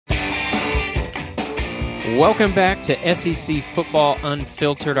Welcome back to SEC Football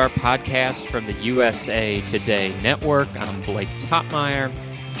Unfiltered, our podcast from the USA Today Network. I'm Blake Topmeyer,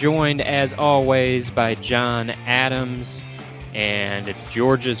 joined as always by John Adams, and it's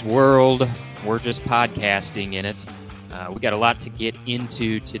Georgia's World. We're just podcasting in it. We got a lot to get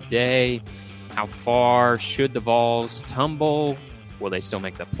into today. How far should the Vols tumble? Will they still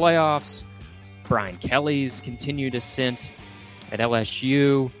make the playoffs? Brian Kelly's continued ascent at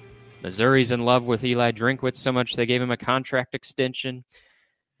LSU. Missouri's in love with Eli Drinkwitz so much they gave him a contract extension.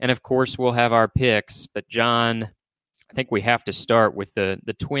 And, of course, we'll have our picks. But, John, I think we have to start with the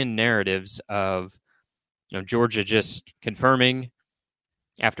twin narratives of Georgia just confirming,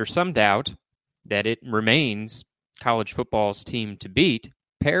 after some doubt, that it remains college football's team to beat,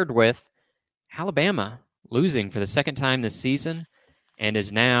 paired with Alabama losing for the second time this season and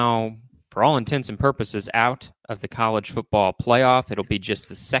is now, for all intents and purposes, out of the college football playoff. It'll be just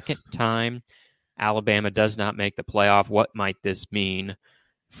the second time Alabama does not make the playoff. What might this mean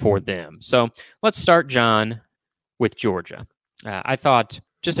for them? So let's start, John, with Georgia. I thought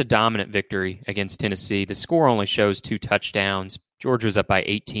just a dominant victory against Tennessee. The score only shows 2 touchdowns. Georgia was up by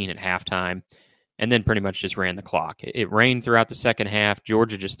 18 at halftime and then pretty much just ran the clock. It rained throughout the second half.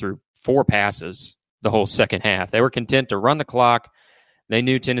 Georgia just threw 4 passes the whole second half. They were content to run the clock. They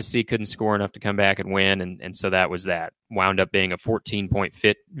knew Tennessee couldn't score enough to come back and win, and so that was that. Wound up being a 14-point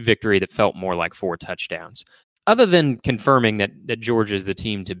victory that felt more like 4 touchdowns. Other than confirming that Georgia is the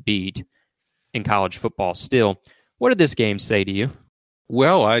team to beat in college football still, what did this game say to you?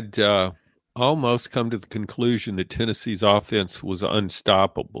 Well, I'd almost come to the conclusion that Tennessee's offense was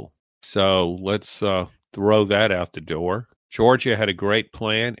unstoppable. So let's throw that out the door. Georgia had a great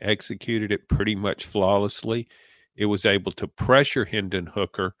plan, executed it pretty much flawlessly. It was able to pressure Hendon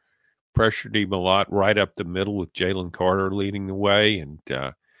Hooker, pressured him a lot right up the middle with Jalen Carter leading the way. And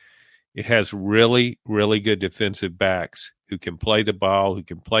it has really, really good defensive backs who can play the ball, who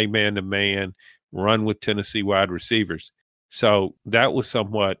can play man-to-man, run with Tennessee wide receivers. So that was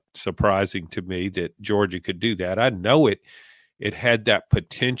somewhat surprising to me that Georgia could do that. I know it had that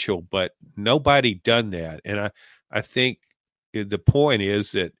potential, but nobody done that. And I think the point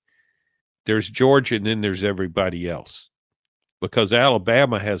is that there's Georgia and then there's everybody else, because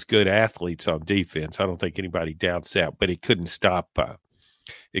Alabama has good athletes on defense. I don't think anybody doubts that, but it couldn't stop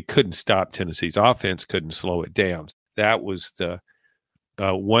Tennessee's offense, couldn't slow it down. That was the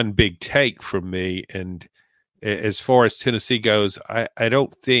one big take from me. And as far as Tennessee goes, I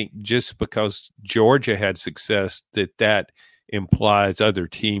don't think just because Georgia had success that implies other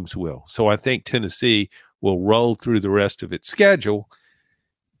teams will. So I think Tennessee will roll through the rest of its schedule,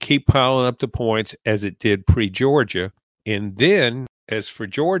 keep piling up the points as it did pre-Georgia. And then, as for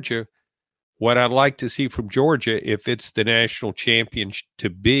Georgia, what I'd like to see from Georgia, if it's the national champion to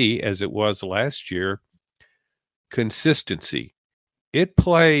be, as it was last year, consistency. It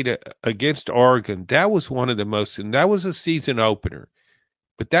played against Oregon. That was one of the most, and that was a season opener,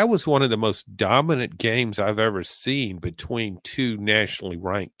 but that was one of the most dominant games I've ever seen between 2 nationally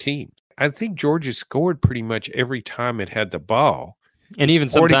ranked teams. I think Georgia scored pretty much every time it had the ball. And even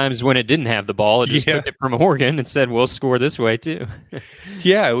sometimes when it didn't have the ball, it just took it from Oregon and said, we'll score this way too.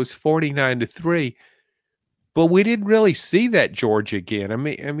 Yeah, it was 49-3. But we didn't really see that Georgia again. I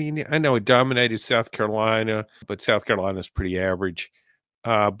mean, I know it dominated South Carolina, but South Carolina's pretty average.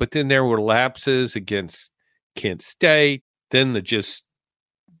 But then there were lapses against Kent State, then the just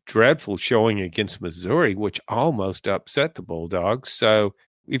dreadful showing against Missouri, which almost upset the Bulldogs. So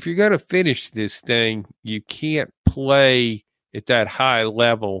if you're going to finish this thing, you can't play at that high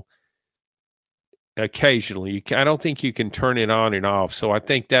level occasionally. I don't think you can turn it on and off. So I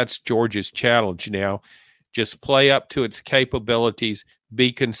think that's Georgia's challenge now. Just play up to its capabilities,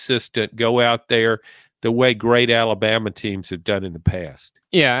 be consistent, go out there the way great Alabama teams have done in the past.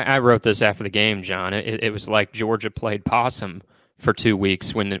 Yeah, I wrote this after the game, John. It was like Georgia played possum for 2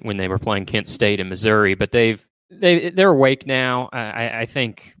 weeks when they were playing Kent State and Missouri, but they're awake now. I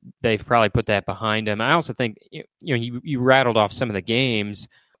think they've probably put that behind them. I also think you rattled off some of the games: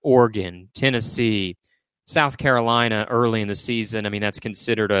 Oregon, Tennessee, South Carolina early in the season. I mean, that's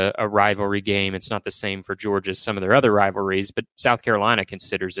considered a rivalry game. It's not the same for Georgia as some of their other rivalries, but South Carolina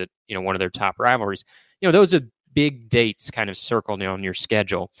considers it one of their top rivalries. Those are big dates kind of circled on your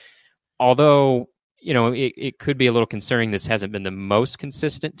schedule. Although it could be a little concerning. This hasn't been the most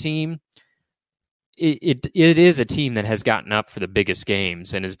consistent team. It is a team that has gotten up for the biggest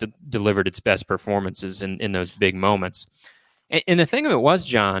games and has delivered its best performances in those big moments. And the thing of it was,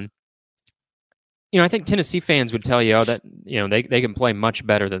 John, I think Tennessee fans would tell you that they can play much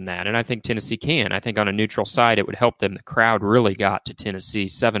better than that, and I think Tennessee can. I think on a neutral side, it would help them. The crowd really got to Tennessee.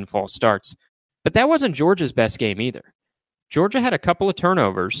 7 false starts. But that wasn't Georgia's best game either. Georgia had a couple of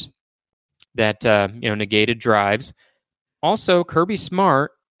turnovers that negated drives. Also, Kirby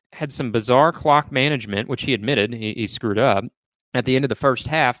Smart had some bizarre clock management, which he admitted he screwed up. At the end of the first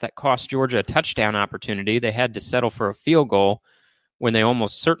half, that cost Georgia a touchdown opportunity. They had to settle for a field goal when they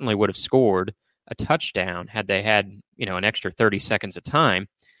almost certainly would have scored a touchdown had they had an extra 30 seconds of time,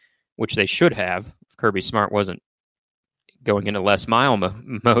 which they should have if Kirby Smart wasn't going into less mile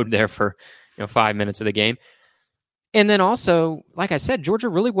mode there for 5 minutes of the game. And then also, like I said, Georgia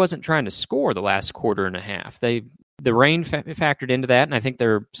really wasn't trying to score the last quarter and a half. The rain factored into that, and I think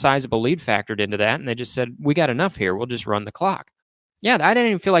their sizable lead factored into that, and they just said, we got enough here. We'll just run the clock. Yeah, I didn't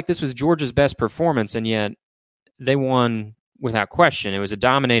even feel like this was Georgia's best performance, and yet they won without question. It was a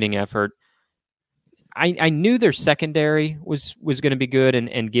dominating effort. I knew their secondary was going to be good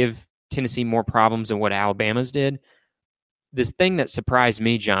and give Tennessee more problems than what Alabama's did. This thing that surprised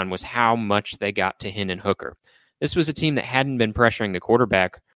me, John, was how much they got to Hendon Hooker. This was a team that hadn't been pressuring the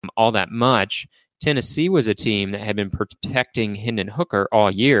quarterback all that much. Tennessee was a team that had been protecting Hendon Hooker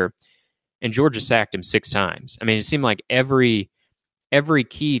all year, and Georgia sacked him 6 times. I mean, it seemed like every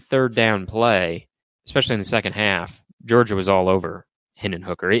key third down play, especially in the second half, Georgia was all over Hendon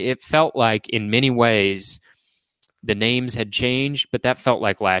Hooker. It felt like, in many ways, the names had changed, but that felt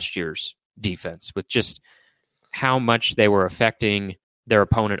like last year's defense with just how much they were affecting their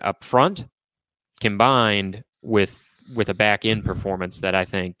opponent up front, combined with a back-end performance that I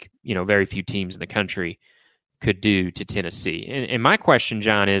think, very few teams in the country could do to Tennessee. And my question,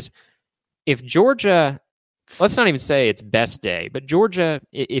 John, is if Georgia, let's not even say its best day, but Georgia,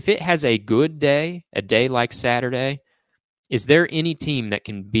 if it has a good day, a day like Saturday, is there any team that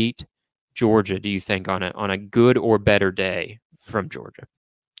can beat Georgia, do you think, on a good or better day from Georgia?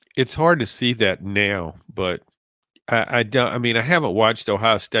 It's hard to see that now, but I don't. I mean, I haven't watched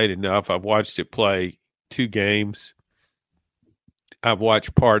Ohio State enough. I've watched it play 2 games. I've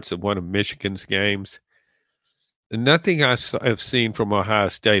watched parts of one of Michigan's games. And nothing I've seen from Ohio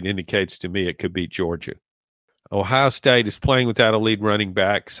State indicates to me it could beat Georgia. Ohio State is playing without a lead running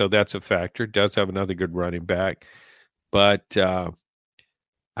back, so that's a factor. It does have another good running back, but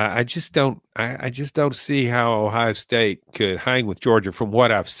I just don't. I just don't see how Ohio State could hang with Georgia from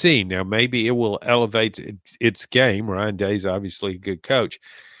what I've seen. Now, maybe it will elevate its game. Ryan Day's obviously a good coach.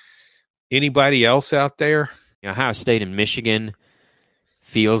 Anybody else out there? Ohio State and Michigan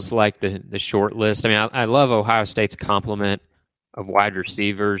feels like the short list. I mean, I love Ohio State's complement of wide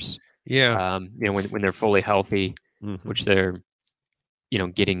receivers. Yeah. When they're fully healthy, which they're,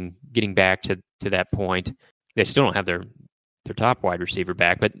 getting back to that point. They still don't have their top wide receiver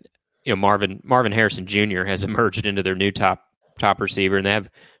back, but Marvin Harrison Jr. has emerged into their new top receiver, and they have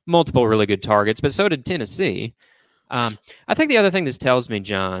multiple really good targets. But so did Tennessee. I think the other thing this tells me,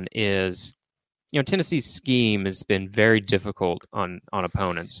 John, is Tennessee's scheme has been very difficult on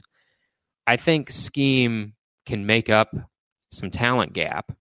opponents. I think scheme can make up some talent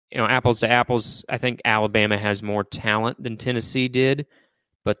gap. Apples to apples, I think Alabama has more talent than Tennessee did,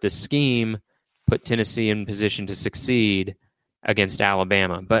 but the scheme put Tennessee in position to succeed against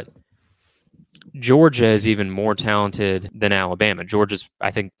Alabama. But Georgia is even more talented than Alabama. Georgia's,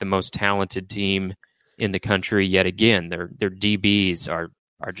 I think, the most talented team in the country yet again. Their DBs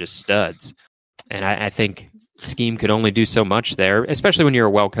are just studs. And I think scheme could only do so much there, especially when you're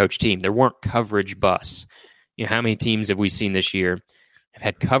a well-coached team. There weren't coverage busts. How many teams have we seen this year have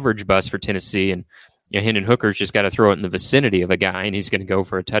had coverage busts for Tennessee? And Hendon Hooker's just got to throw it in the vicinity of a guy, and he's going to go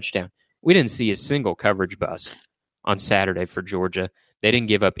for a touchdown. We didn't see a single coverage bust on Saturday for Georgia. They didn't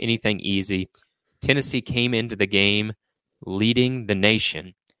give up anything easy. Tennessee came into the game leading the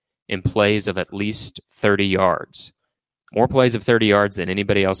nation in plays of at least 30 yards. More plays of 30 yards than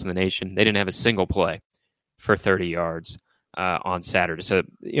anybody else in the nation. They didn't have a single play for 30 yards on Saturday. So,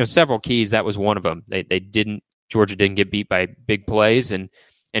 several keys. That was one of them. Georgia didn't get beat by big plays, and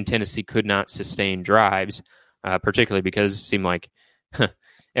Tennessee could not sustain drives, particularly because it seemed like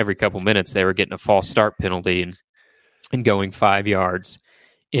every couple minutes they were getting a false start penalty and going 5 yards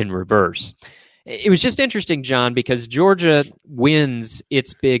in reverse. It was just interesting, John, because Georgia wins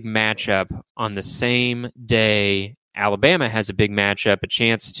its big matchup on the same day Alabama has a big matchup, a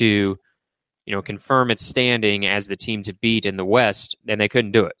chance to, confirm its standing as the team to beat in the West, and they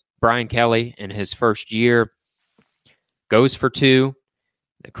couldn't do it. Brian Kelly, in his first year, goes for 2.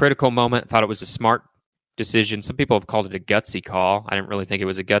 A critical moment. Thought it was a smart decision. Some people have called it a gutsy call. I didn't really think it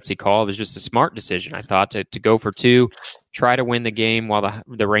was a gutsy call. It was just a smart decision, I thought, to go for 2, try to win the game while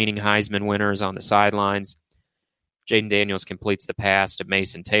the reigning Heisman winner is on the sidelines. Jaden Daniels completes the pass to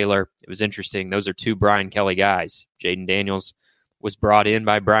Mason Taylor. It was interesting. Those are 2 Brian Kelly guys. Jaden Daniels was brought in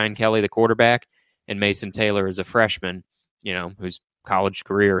by Brian Kelly, the quarterback. and Mason Taylor is a freshman, whose college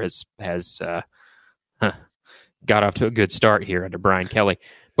career has got off to a good start here under Brian Kelly.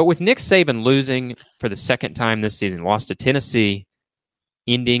 But with Nick Saban losing for the second time this season, lost to Tennessee,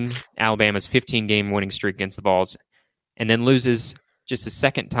 ending Alabama's 15-game winning streak against the Vols, and then loses just the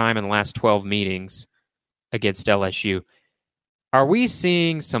second time in the last 12 meetings against LSU. Are we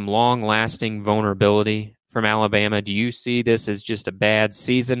seeing some long-lasting vulnerability from Alabama? Do you see this as just a bad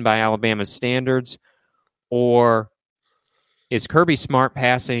season by Alabama's standards? Or is Kirby Smart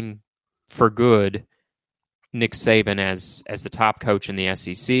passing for good Nick Saban as the top coach in the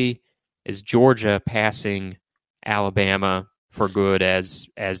SEC? Is Georgia passing Alabama for good as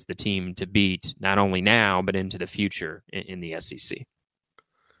the team to beat, not only now, but into the future in the SEC?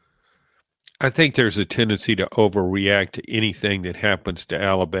 I think there's a tendency to overreact to anything that happens to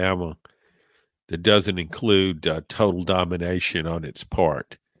Alabama that doesn't include total domination on its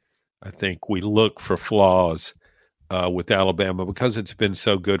part. I think we look for flaws with Alabama because it's been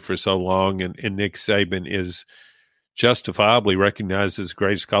so good for so long, and Nick Saban is justifiably recognized as the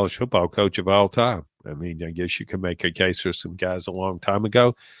greatest college football coach of all time. I mean, I guess you can make a case for some guys a long time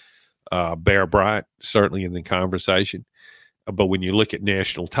ago. Bear Bryant, certainly in the conversation. But when you look at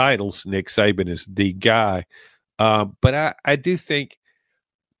national titles, Nick Saban is the guy. But I do think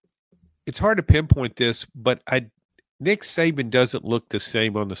it's hard to pinpoint this, but Nick Saban doesn't look the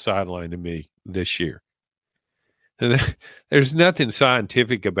same on the sideline to me this year. And there's nothing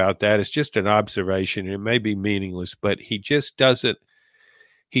scientific about that. It's just an observation. It may be meaningless, but he just doesn't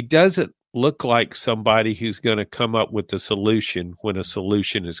look like somebody who's going to come up with a solution when a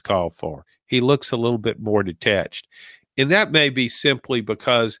solution is called for. He looks a little bit more detached. And that may be simply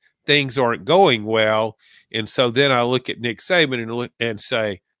because things aren't going well. And so then I look at Nick Saban and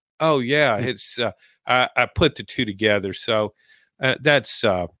say, oh, yeah, it's I put the two together. So that's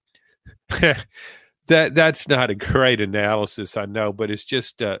that's not a great analysis, I know, but it's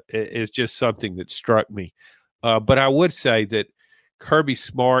just something that struck me. But I would say that Kirby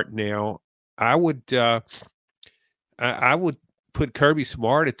Smart now, I would put Kirby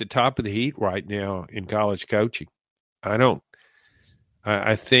Smart at the top of the heat right now in college coaching.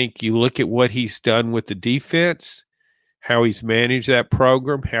 I think you look at what he's done with the defense, how he's managed that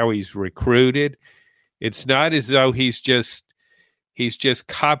program, how he's recruited. It's not as though he's just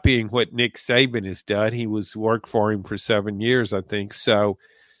copying what Nick Saban has done. He worked for him for 7 years, I think. So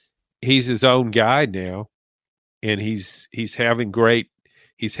he's his own guy now, and he's having great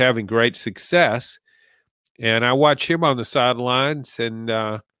success. And I watch him on the sidelines, and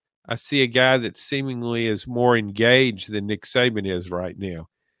I see a guy that seemingly is more engaged than Nick Saban is right now.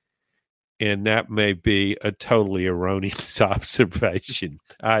 And that may be a totally erroneous observation.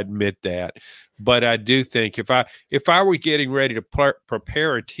 I admit that. But I do think if I were getting ready to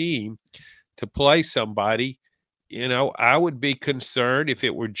prepare a team to play somebody, I would be concerned. If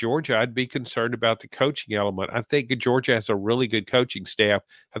it were Georgia, I'd be concerned about the coaching element. I think Georgia has a really good coaching staff.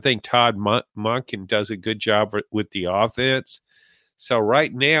 I think Todd Monken does a good job with the offense. So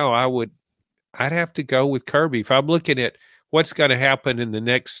right now, I'd have to go with Kirby. If I'm looking at what's going to happen in the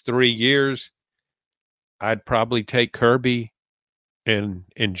next 3 years, I'd probably take Kirby and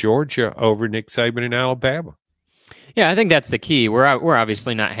Georgia over Nick Saban in Alabama. Yeah, I think that's the key. We're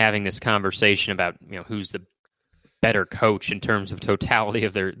obviously not having this conversation about who's the better coach in terms of totality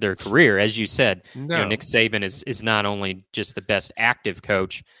of their career. As you said, no. Nick Saban is not only just the best active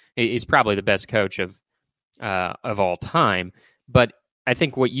coach; he's probably the best coach of all time. But I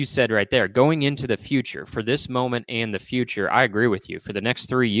think what you said right there, going into the future, for this moment and the future, I agree with you. For the next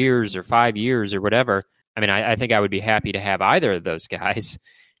 3 years or 5 years or whatever, I mean, I think I would be happy to have either of those guys.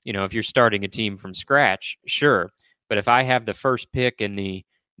 If you're starting a team from scratch, sure. But if I have the first pick in the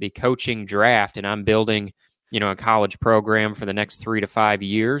coaching draft and I'm building, a college program for the next 3 to 5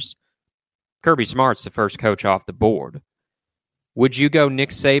 years, Kirby Smart's the first coach off the board. Would you go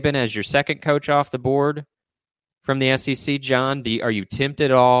Nick Saban as your second coach off the board from the SEC, John? Are you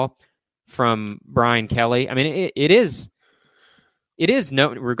tempted at all from Brian Kelly? I mean, it is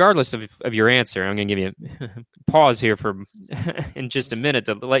no, regardless of your answer. I'm going to give you a pause here for in just a minute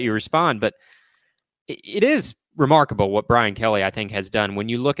to let you respond, but it is remarkable what Brian Kelly, I think, has done. When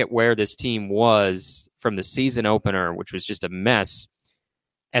you look at where this team was from the season opener, which was just a mess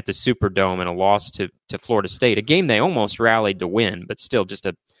at the Superdome and a loss to Florida State, a game they almost rallied to win, but still just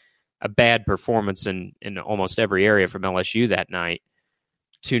a bad performance in almost every area from LSU that night,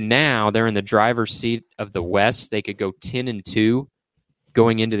 to now they're in the driver's seat of the West. They could go 10-2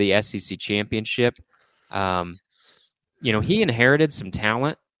 going into the SEC championship. He inherited some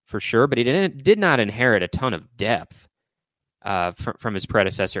talent for sure, but he did not inherit a ton of depth. from his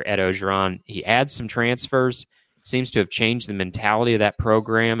predecessor, Ed Ogeron. He adds some transfers, seems to have changed the mentality of that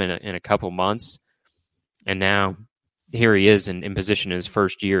program in a couple months. And now here he is in position in his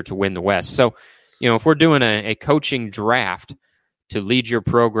first year to win the West. So, if we're doing a coaching draft to lead your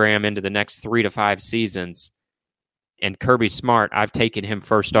program into the next 3 to 5 seasons, and Kirby Smart, I've taken him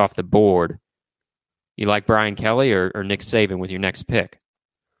first off the board. You like Brian Kelly or Nick Saban with your next pick?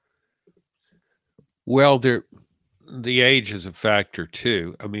 Well, the age is a factor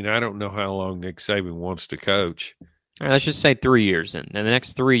too. I mean, I don't know how long Nick Saban wants to coach. All right, let's just say 3 years in the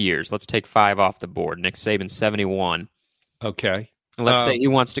next 3 years, let's take 5 off the board. Nick Saban, 71. Okay. Let's say he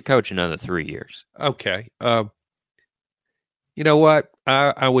wants to coach another 3 years. Okay. You know what?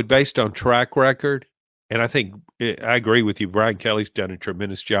 I would, based on track record, and I think I agree with you. Brian Kelly's done a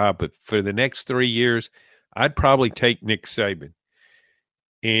tremendous job, but for the next 3 years, I'd probably take Nick Saban.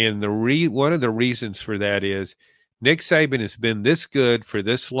 And one of the reasons for that is Nick Saban has been this good for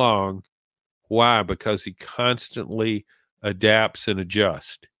this long. Why? Because he constantly adapts and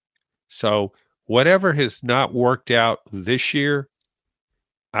adjusts. So whatever has not worked out this year,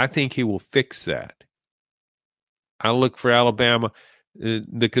 I think he will fix that. I look for Alabama.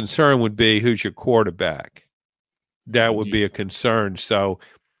 The concern would be, who's your quarterback? That would be a concern. So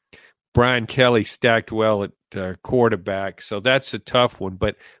Brian Kelly stacked well at quarterback, so that's a tough one.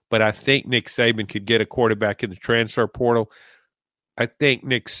 But I think Nick Saban could get a quarterback in the transfer portal. I think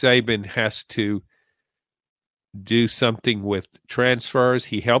Nick Saban has to do something with transfers.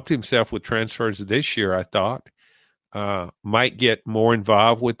 He helped himself with transfers this year, I thought. Might get more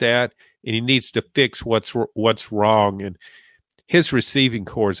involved with that, and he needs to fix what's wrong. And his receiving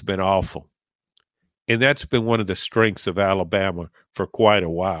corps has been awful, and that's been one of the strengths of Alabama for quite a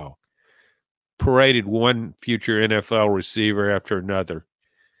while. Paraded one future NFL receiver after another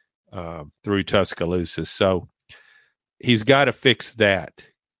through Tuscaloosa. So he's got to fix that,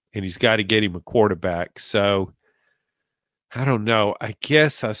 and he's got to get him a quarterback. So I don't know. I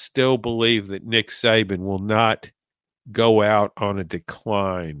guess I still believe that Nick Saban will not go out on a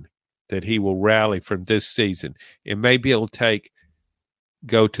decline, that he will rally from this season. And maybe it'll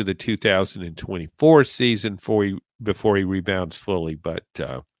go to the 2024 season before he rebounds fully. But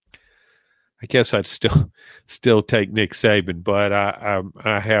I guess I'd still take Nick Saban, but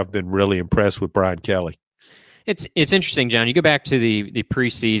I have been really impressed with Brian Kelly. It's interesting, John. You go back to the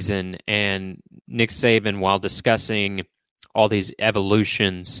preseason, and Nick Saban, while discussing all these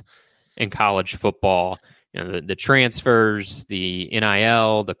evolutions in college football, the transfers, the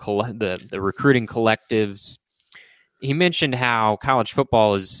NIL, the recruiting collectives, he mentioned how college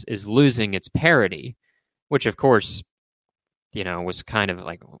football is losing its parity, which of course, was kind of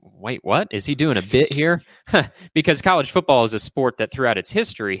like, wait, what? Is he doing a bit here? Because college football is a sport that throughout its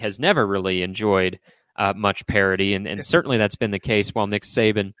history has never really enjoyed much parity. And certainly that's been the case while Nick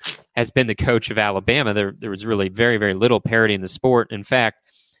Saban has been the coach of Alabama. There was really very, very little parity in the sport. In fact,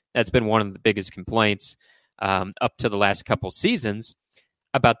 that's been one of the biggest complaints up to the last couple seasons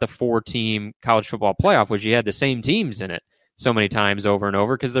about the 4-team college football playoff, which you had the same teams in it so many times over and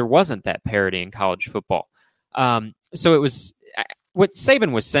over because there wasn't that parity in college football. So it was what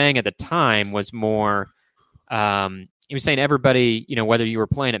Saban was saying at the time was more, he was saying everybody, whether you were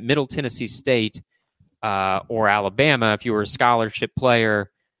playing at Middle Tennessee State or Alabama, if you were a scholarship player,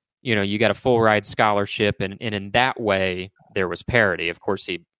 you got a full ride scholarship. And in that way, there was parity. Of course,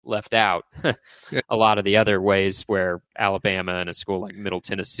 he left out a lot of the other ways where Alabama and a school like Middle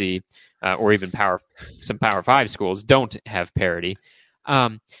Tennessee or even some Power 5 schools don't have parity.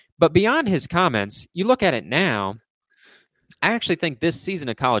 But beyond his comments, you look at it now, I actually think this season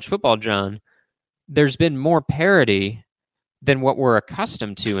of college football, John, there's been more parity than what we're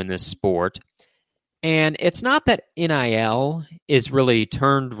accustomed to in this sport. And it's not that NIL is really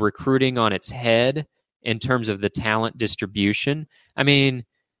turned recruiting on its head in terms of the talent distribution. I mean,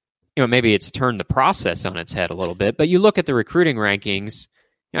 maybe it's turned the process on its head a little bit, but you look at the recruiting rankings,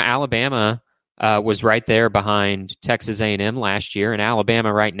 Alabama was right there behind Texas A&M last year, and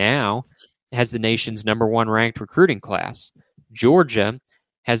Alabama right now has the nation's number 1 ranked recruiting class. Georgia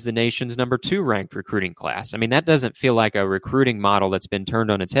has the nation's number 2 ranked recruiting class. I mean, that doesn't feel like a recruiting model that's been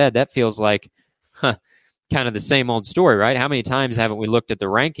turned on its head. That feels like kind of the same old story, right? How many times haven't we looked at the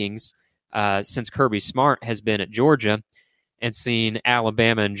rankings since Kirby Smart has been at Georgia and seen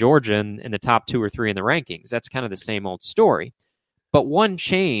Alabama and Georgia in the top 2 or 3 in the rankings? That's kind of the same old story. But one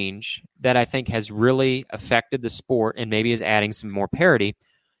change that I think has really affected the sport and maybe is adding some more parity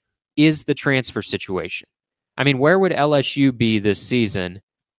is the transfer situation. I mean, where would LSU be this season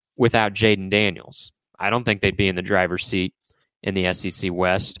without Jaden Daniels? I don't think they'd be in the driver's seat in the SEC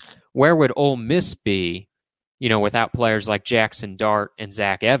West. Where would Ole Miss be without players like Jackson Dart and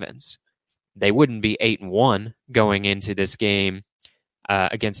Zach Evans, they wouldn't be 8-1 going into this game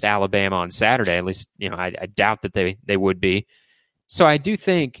against Alabama on Saturday. At least, I doubt that they would be. So I do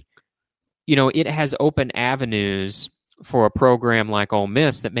think, it has open avenues for a program like Ole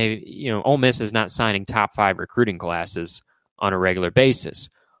Miss that maybe, Ole Miss is not signing top 5 recruiting classes on a regular basis.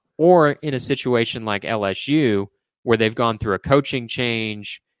 Or in a situation like LSU, where they've gone through a coaching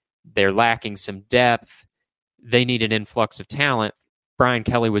change, they're lacking some depth, they need an influx of talent. Brian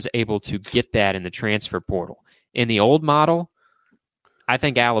Kelly was able to get that in the transfer portal. In the old model, I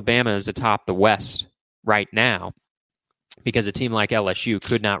think Alabama is atop the West right now because a team like LSU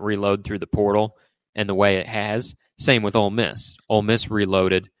could not reload through the portal and the way it has. Same with Ole Miss. Ole Miss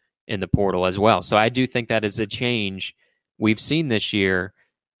reloaded in the portal as well. So I do think that is a change we've seen this year,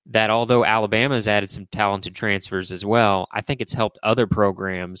 that although Alabama has added some talented transfers as well, I think it's helped other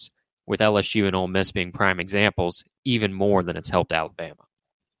programs, with LSU and Ole Miss being prime examples, even more than it's helped Alabama.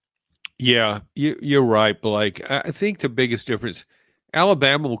 Yeah, you're right, Blake. I think the biggest difference,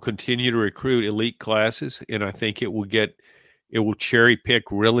 Alabama will continue to recruit elite classes, and I think it will cherry pick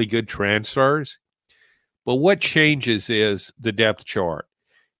really good transfers. But what changes is the depth chart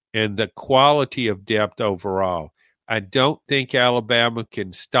and the quality of depth overall. I don't think Alabama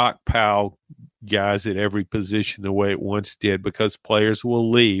can stockpile guys at every position the way it once did, because players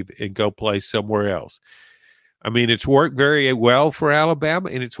will leave and go play somewhere else. I mean, it's worked very well for Alabama,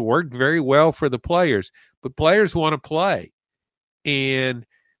 and it's worked very well for the players, but players want to play. And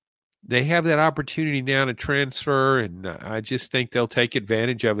they have that opportunity now to transfer, and I just think they'll take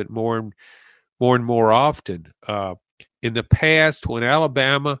advantage of it more and more often. In the past, when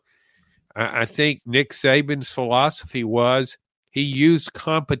Alabama, I think Nick Saban's philosophy was he used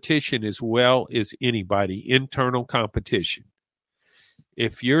competition as well as anybody, internal competition.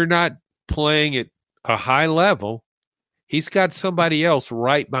 If you're not playing at a high level, he's got somebody else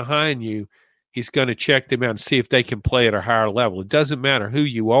right behind you. He's going to check them out and see if they can play at a higher level. It doesn't matter who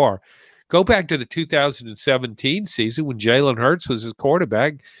you are. Go back to the 2017 season when Jalen Hurts was his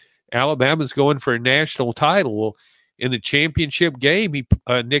quarterback. Alabama's going for a national title. Well, in the championship game,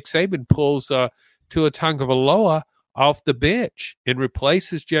 Nick Saban pulls Tua Tagovailoa off the bench and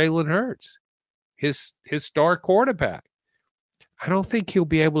replaces Jalen Hurts, his star quarterback. I don't think he'll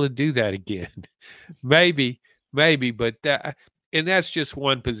be able to do that again. maybe, but that's just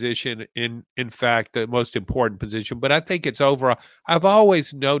one position. In fact, the most important position. But I think it's overall. I've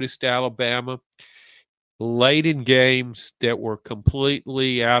always noticed Alabama late in games that were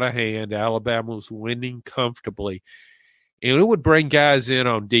completely out of hand. Alabama was winning comfortably. And it would bring guys in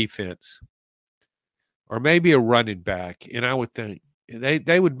on defense or maybe a running back. And I would think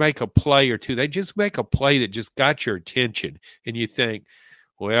they would make a play or two. They just make a play that just got your attention. And you think,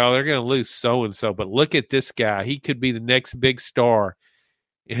 well, they're going to lose so-and-so, but look at this guy. He could be the next big star.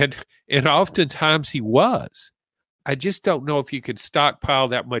 And oftentimes he was. I just don't know if you could stockpile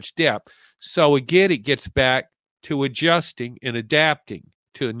that much depth. So again, it gets back to adjusting and adapting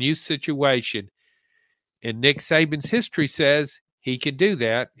to a new situation. And Nick Saban's history says he can do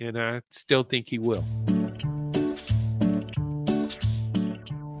that, and I still think he will.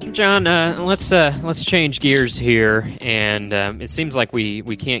 John, let's change gears here, and it seems like we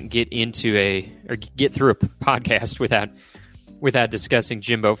can't get through a podcast without discussing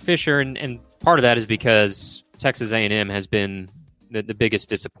Jimbo Fisher, and part of that is because Texas A&M has been the biggest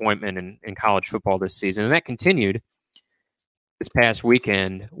disappointment in college football this season, and that continued this past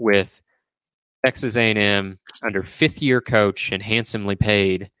weekend with Texas A&M under fifth-year coach and handsomely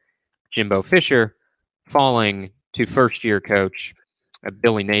paid Jimbo Fisher falling to first-year coach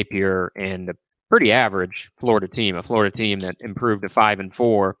Billy Napier and a pretty average Florida team, a Florida team that improved to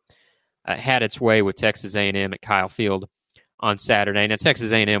 5-4, had its way with Texas A&M at Kyle Field on Saturday. Now,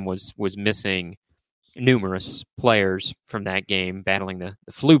 Texas A&M was missing numerous players from that game, battling the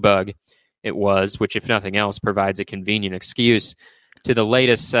flu bug it was, which, if nothing else, provides a convenient excuse to the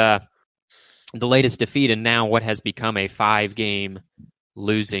latest defeat and now what has become a 5-game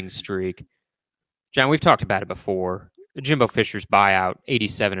losing streak. John, we've talked about it before. Jimbo Fisher's buyout,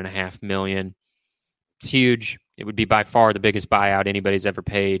 $87.5 million. It's huge. It would be by far the biggest buyout anybody's ever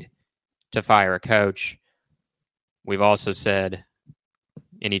paid to fire a coach. We've also said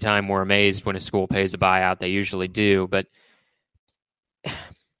anytime we're amazed when a school pays a buyout, they usually do. But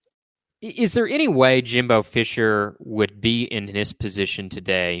is there any way Jimbo Fisher would be in this position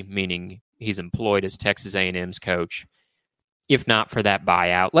today, meaning he's employed as Texas A&M's coach, if not for that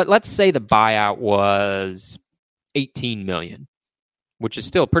buyout? Let's say the buyout was $18 million, which is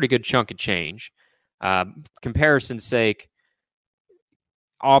still a pretty good chunk of change. Comparison's sake,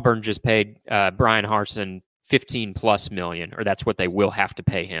 Auburn just paid Brian Harsin 15+ million, or that's what they will have to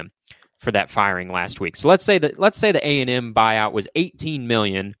pay him for that firing last week. So let's say the A&M buyout was 18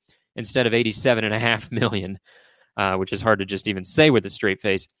 million instead of 87.5 million, which is hard to just even say with a straight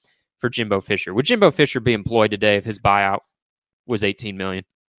face, for Jimbo Fisher. Would Jimbo Fisher be employed today if his buyout was 18 million?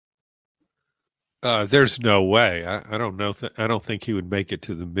 There's no way. I don't know. I don't think he would make it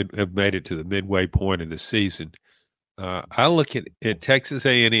to have made it to the midway point of the season. I look at Texas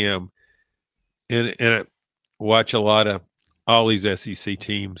A&M and I watch a lot of all these SEC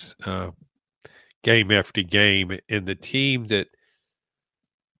teams game after game, and the team that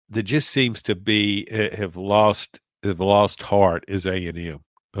just seems to be have lost heart is A&M.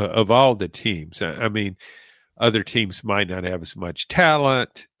 Of all the teams, I mean, other teams might not have as much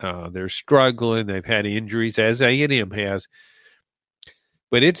talent. They're struggling. They've had injuries, as A&M has.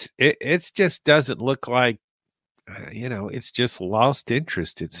 But it's just doesn't look like, it's just lost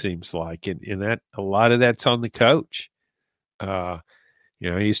interest, it seems like. And that a lot of that's on the coach.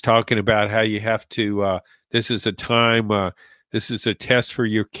 He's talking about how you have to, this is a test for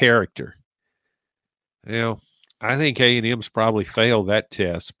your character. I think A&M's probably failed that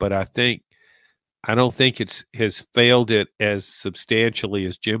test, but I don't think it has failed it as substantially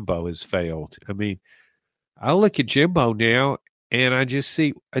as Jimbo has failed. I mean, I look at Jimbo now and I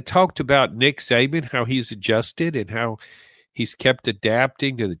talked about Nick Saban, how he's adjusted and how he's kept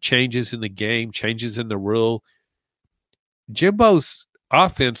adapting to the changes in the game, changes in the rule. Jimbo's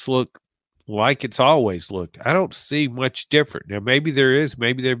offense look like it's always looked. I don't see much different. Now, maybe there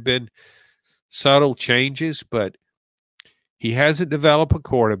have been subtle changes, but he hasn't developed a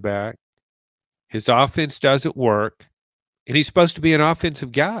quarterback. His offense doesn't work, and he's supposed to be an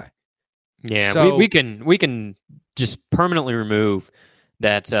offensive guy. Yeah, so, we can just permanently remove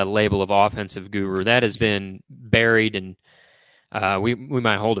that label of offensive guru. That has been buried, and we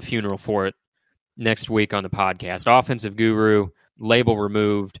might hold a funeral for it next week on the podcast. Offensive guru, label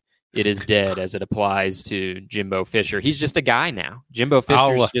removed. It is dead as it applies to Jimbo Fisher. He's just a guy now. Jimbo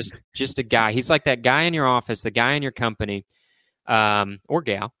Fisher's just a guy. He's like that guy in your office, the guy in your company, or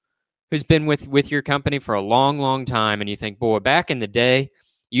gal, who's been with your company for a long, long time, and you think, boy, back in the day,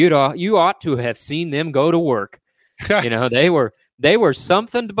 you ought to have seen them go to work. They were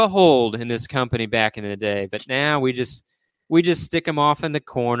something to behold in this company back in the day. But now we just stick them off in the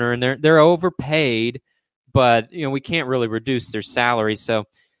corner, and they're overpaid, but we can't really reduce their salary. So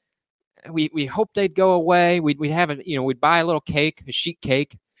we hope they'd go away. We'd buy a little cake, a sheet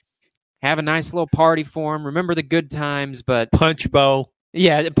cake, have a nice little party for them. Remember the good times, but punch bowl.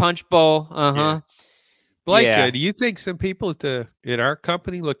 Yeah, the punch bowl. Yeah. Blake, do you think some people at our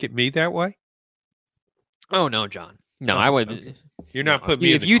company look at me that way? Oh no, John. No, I would. Okay. You're not putting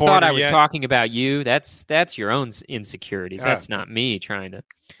me in the corner. If you thought I was yet? talking about you, that's your own insecurities. That's Oh. not me trying to.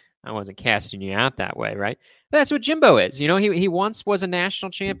 I wasn't casting you out that way, right? But that's what Jimbo is. He once was a national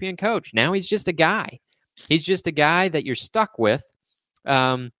champion coach. Now he's just a guy. He's just a guy that you're stuck with,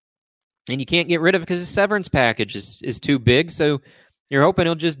 and you can't get rid of because his severance package is too big. So you're hoping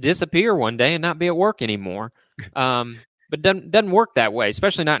he'll just disappear one day and not be at work anymore. But doesn't work that way,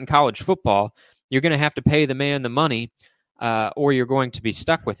 especially not in college football. You're going to have to pay the man the money, or you're going to be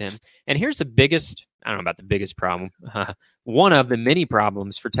stuck with him. And here's the biggest, I don't know about the biggest problem, one of the many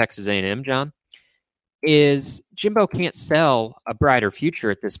problems for Texas A&M, John, is Jimbo can't sell a brighter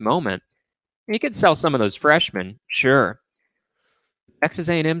future at this moment. He could sell some of those freshmen, sure. Texas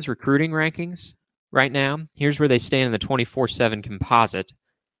A&M's recruiting rankings right now, here's where they stand in the 24/7 composite.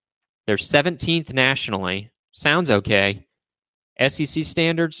 They're 17th nationally. Sounds okay. SEC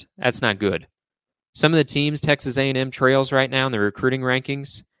standards, that's not good. Some of the teams Texas A&M trails right now in the recruiting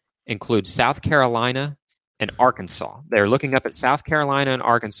rankings include South Carolina and Arkansas. They're looking up at South Carolina and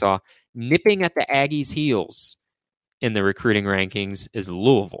Arkansas. Nipping at the Aggies' heels in the recruiting rankings is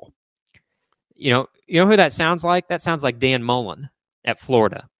Louisville. You know who that sounds like? That sounds like Dan Mullen at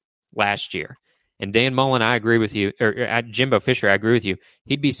Florida last year. And Dan Mullen, I agree with you, or Jimbo Fisher, I agree with you.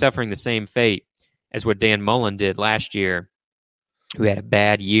 He'd be suffering the same fate as what Dan Mullen did last year, who had a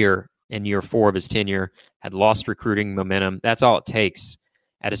bad year in year 4 of his tenure, had lost recruiting momentum. That's all it takes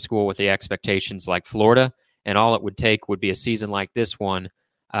at a school with the expectations like Florida, and all it would take would be a season like this one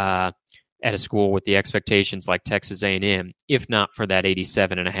at a school with the expectations like Texas A&M, if not for that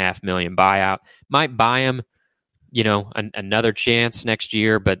 $87.5 million buyout. Might buy him, another chance next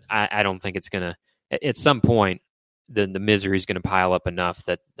year, but I don't think it's going to. At some point, the misery is going to pile up enough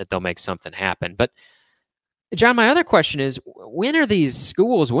that they'll make something happen. But John, my other question is, when are these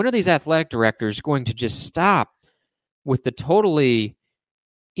athletic directors going to just stop with the totally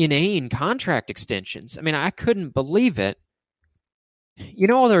inane contract extensions? I mean, I couldn't believe it.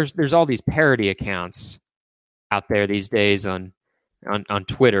 There's all these parody accounts out there these days on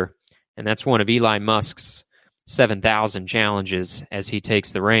Twitter, and that's one of Eli Musk's 7,000 challenges as he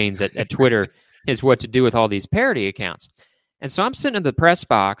takes the reins at Twitter is what to do with all these parody accounts. And so I'm sitting in the press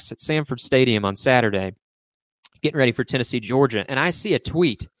box at Sanford Stadium on Saturday, getting ready for Tennessee, Georgia, and I see a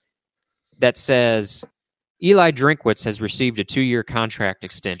tweet that says, Eli Drinkwitz has received a 2-year contract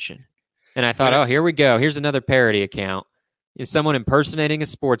extension. And I thought, oh, here we go. Here's another parody account. Is someone impersonating a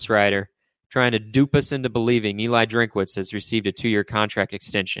sports writer trying to dupe us into believing Eli Drinkwitz has received a 2-year contract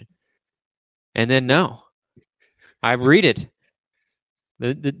extension. And then, no. I read it.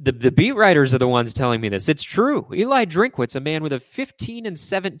 The beat writers are the ones telling me this. It's true. Eli Drinkwitz, a man with a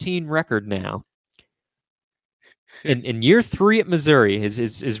 15-17 record now. In year 3 at Missouri,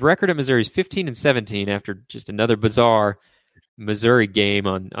 his record at Missouri is 15-17 after just another bizarre Missouri game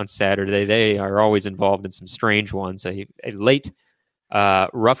on Saturday. They are always involved in some strange ones. A late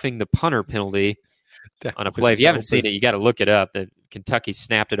roughing the punter penalty on a play. If you haven't seen it, you got to look it up. Kentucky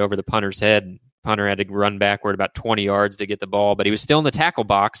snapped it over the punter's head, and punter had to run backward about 20 yards to get the ball, but he was still in the tackle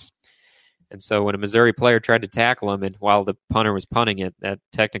box. And so when a Missouri player tried to tackle him, and while the punter was punting it, that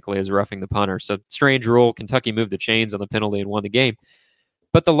technically is roughing the punter. So strange rule. Kentucky moved the chains on the penalty and won the game.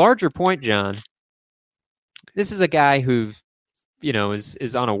 But the larger point, John, this is a guy who,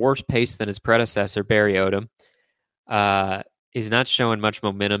 is on a worse pace than his predecessor, Barry Odom. He's not showing much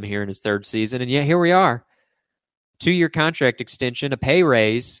momentum here in his 3rd season. And yet here we are. 2-year contract extension, a pay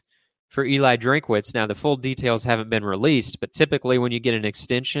raise for Eli Drinkwitz. Now, the full details haven't been released, but typically when you get an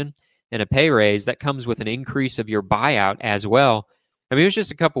extension and a pay raise, that comes with an increase of your buyout as well. I mean, it was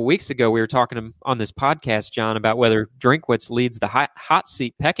just a couple weeks ago we were talking on this podcast, John, about whether Drinkwitz leads the hot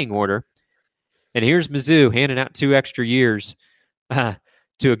seat pecking order. And here's Mizzou handing out 2 extra years to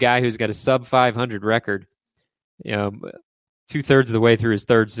a guy who's got a sub-500 record, 2/3 of the way through his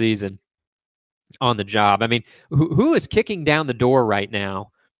 3rd season on the job. I mean, who is kicking down the door right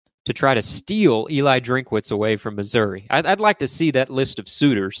now to try to steal Eli Drinkwitz away from Missouri? I'd like to see that list of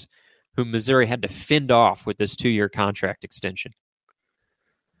suitors whom Missouri had to fend off with this 2-year contract extension.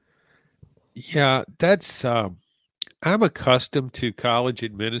 Yeah, that's I'm accustomed to college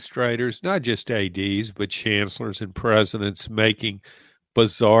administrators, not just ADs, but chancellors and presidents making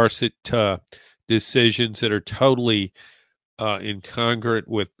bizarre decisions that are totally incongruent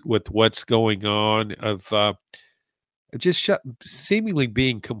with what's going on, of seemingly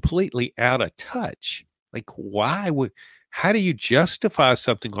being completely out of touch. Like, how do you justify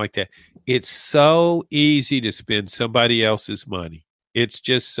something like that? It's so easy to spend somebody else's money. It's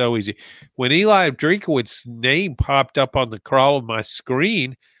just so easy. When Eli Drinkwitz's name popped up on the crawl of my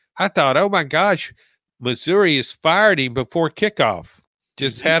screen, I thought, oh my gosh, Missouri has fired him before kickoff.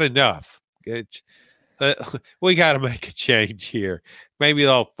 Just had enough. We got to make a change here. Maybe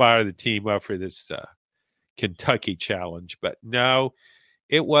they'll fire the team up for this Kentucky challenge. But no,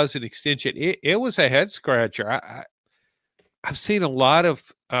 it was an extension. It was a head scratcher. I've seen a lot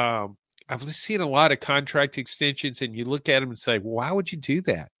of contract extensions, and you look at them and say, why would you do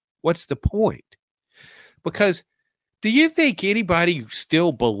that? What's the point? Because do you think anybody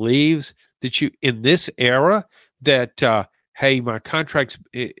still believes that in this era that, hey, my contract's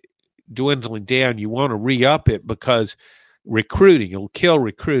dwindling down, you want to re-up it because recruiting, it'll kill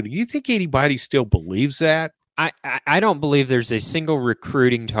recruiting? You think anybody still believes that? I don't believe there's a single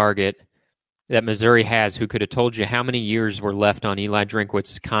recruiting target that Missouri has who could have told you how many years were left on Eli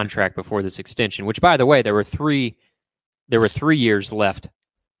Drinkwitz's contract before this extension, which, by the way, there were 3 years left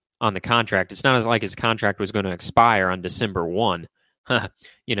on the contract. It's not as like his contract was going to expire on December 1.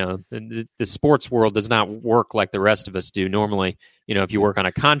 The sports world does not work like the rest of us do. Normally, if you work on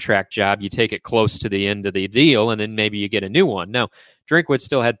a contract job, you take it close to the end of the deal, and then maybe you get a new one. No, Drinkwitz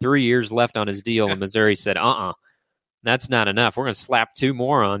still had 3 years left on his deal, and Missouri said, that's not enough. We're going to slap 2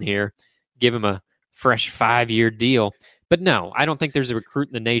 more on here, give him a fresh 5-year deal. But no, I don't think there's a recruit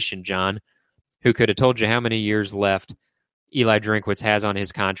in the nation, John, who could have told you how many years left Eli Drinkwitz has on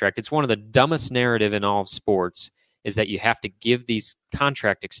his contract. It's one of the dumbest narrative in all of sports, is that you have to give these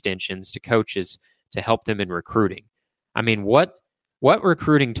contract extensions to coaches to help them in recruiting. I mean, what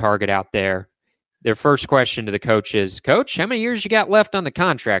recruiting target out there, their first question to the coach is, Coach, how many years you got left on the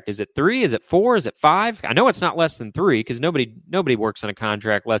contract? Is it 3? Is it 4? Is it 5? I know it's not less than 3 because nobody works on a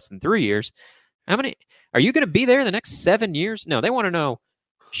contract less than 3 years. How many? Are you going to be there the next 7 years? No, they want to know,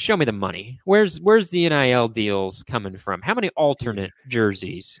 show me the money. Where's the NIL deals coming from? How many alternate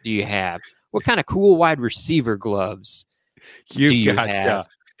jerseys do you have? What kind of cool wide receiver gloves do you have?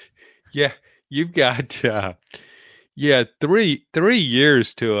 You've got 3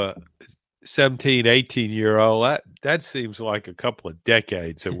 years to a 17, 18-year-old. That seems like a couple of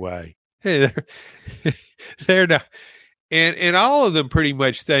decades away. they're, they're not. And all of them pretty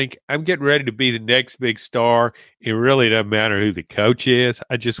much think, I'm getting ready to be the next big star. It really doesn't matter who the coach is.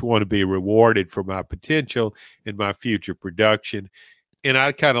 I just want to be rewarded for my potential and my future production. And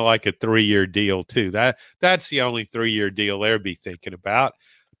I kind of like a 3-year deal too. That's the only 3-year deal they'll be thinking about.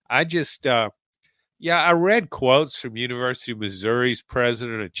 I just I read quotes from University of Missouri's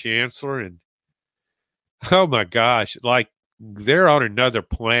president and chancellor, and oh my gosh, like they're on another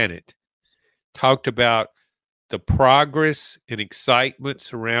planet. Talked about the progress and excitement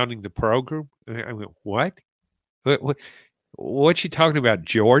surrounding the program. I mean, what's she talking about?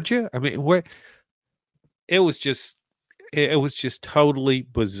 Georgia? I mean, what? It was just totally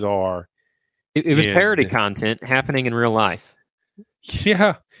bizarre. It was parody content happening in real life.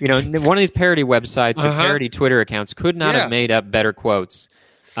 Yeah. One of these parody websites or parody Twitter accounts could not have made up better quotes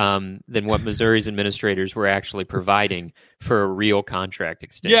than what Missouri's administrators were actually providing for a real contract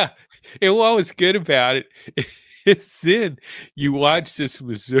extension. Yeah. And what was good about it is then you watch this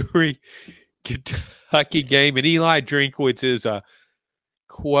Missouri-Kentucky game, and Eli Drinkwitz is a,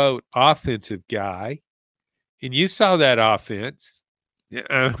 quote, offensive guy. And you saw that offense.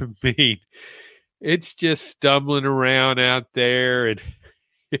 I mean, it's just stumbling around out there, and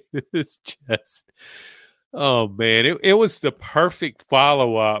it's just, oh, man. It was the perfect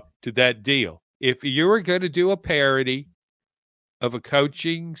follow-up to that deal. If you were going to do a parody of a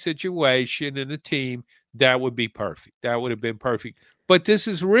coaching situation and a team, that would be perfect. That would have been perfect. But this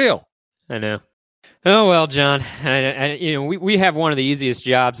is real. I know. Oh, well, John, we have one of the easiest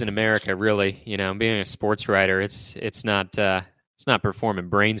jobs in America, really. Being a sports writer, it's not performing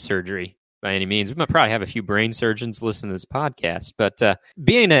brain surgery by any means. We might probably have a few brain surgeons listen to this podcast, but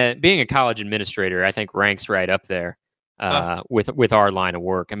being a college administrator, I think ranks right up there with our line of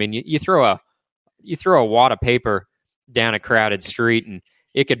work. I mean, you throw a wad of paper down a crowded street, and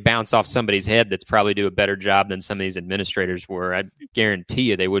it could bounce off somebody's head that's probably do a better job than some of these administrators were. I guarantee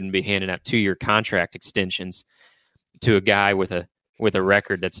you they wouldn't be handing out 2-year contract extensions to a guy with a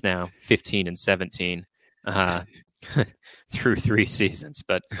record that's now 15-17 through 3 seasons.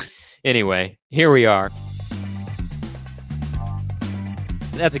 But anyway, here we are.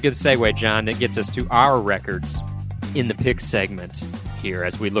 That's a good segue, John. That gets us to our records in the pick segment here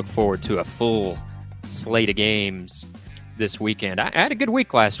as we look forward to a full slate of games this weekend. I had a good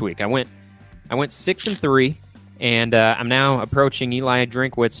week last week. I went 6-3, and I'm now approaching Eli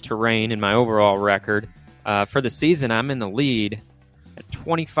Drinkwitz terrain in my overall record. For the season, I'm in the lead at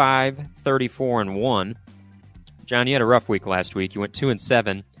 25-34-1. John, you had a rough week last week. You went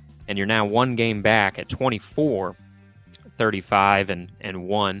 2-7, and you're now 1 game back at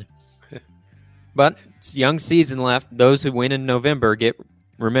 24-35-1. But it's a young season left. Those who win in November get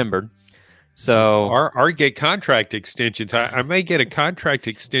remembered. So, or get contract extensions. I may get a contract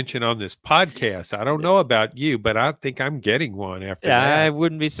extension on this podcast. I don't know about you, but I think I'm getting one after that. I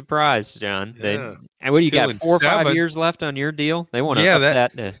wouldn't be surprised, John. Yeah. And what do you got? 4 or 5 years left on your deal? They want to up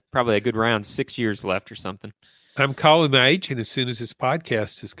that to probably a good round 6 years left or something. I'm calling my agent as soon as this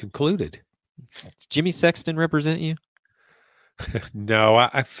podcast is concluded. Does Jimmy Sexton represent you? No,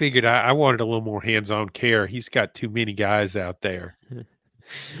 I figured I wanted a little more hands-on care. He's got too many guys out there.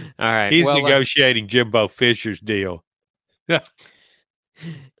 All right. He's negotiating Jimbo Fisher's deal. Yeah,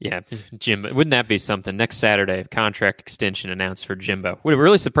 Jimbo. Wouldn't that be something? Next Saturday, a contract extension announced for Jimbo. Would it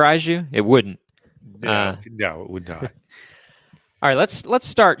really surprise you? It wouldn't. No, it would not. All right, let's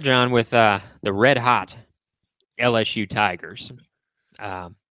start, John, with the red-hot LSU Tigers.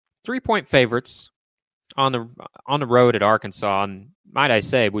 3-point favorites on the road at Arkansas, and might I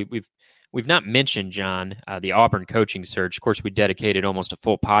say, we've not mentioned, John, the Auburn coaching search. Of course, we dedicated almost a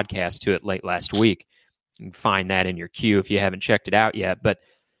full podcast to it late last week. You can find that in your queue if you haven't checked it out yet. But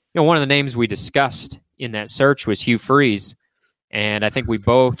one of the names we discussed in that search was Hugh Freeze, and I think we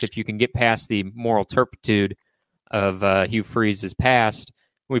both, if you can get past the moral turpitude of Hugh Freeze's past,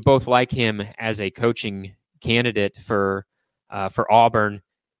 we both like him as a coaching candidate for Auburn.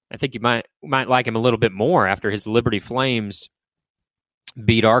 I think you might like him a little bit more after his Liberty Flames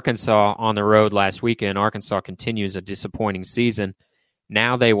beat Arkansas on the road last weekend. Arkansas continues a disappointing season.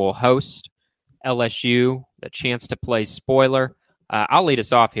 Now they will host LSU, the chance to play spoiler. I'll lead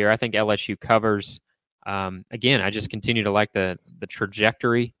us off here. I think LSU covers. Again, I just continue to like the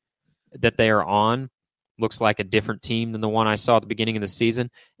trajectory that they are on. Looks like a different team than the one I saw at the beginning of the season.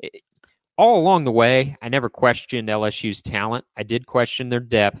 All along the way, I never questioned LSU's talent. I did question their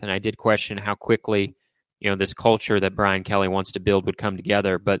depth, and I did question how quickly this culture that Brian Kelly wants to build would come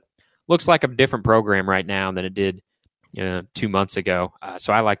together. But looks like a different program right now than it did 2 months ago.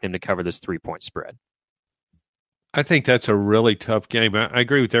 So I like them to cover this 3-point spread. I think that's a really tough game. I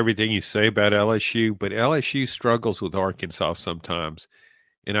agree with everything you say about LSU, but LSU struggles with Arkansas sometimes.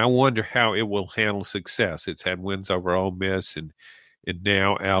 And I wonder how it will handle success. It's had wins over Ole Miss and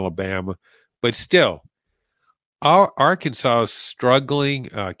now Alabama. But still, Arkansas is struggling.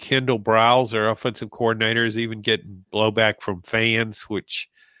 Kendall Briles, their offensive coordinator, is even getting blowback from fans,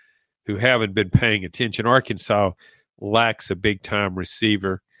 who haven't been paying attention. Arkansas lacks a big-time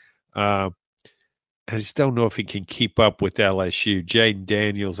receiver. I just don't know if he can keep up with LSU. Jaden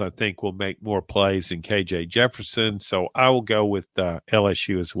Daniels, I think, will make more plays than KJ Jefferson, so I will go with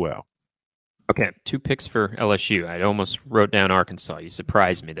LSU as well. Okay, 2 picks for LSU. I almost wrote down Arkansas. You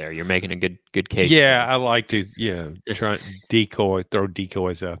surprised me there. You're making a good case. Yeah, I like to try throw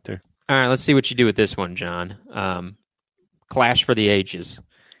decoys out there. All right, let's see what you do with this one, John. Clash for the ages.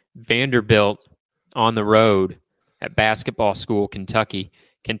 Vanderbilt on the road at basketball school, Kentucky.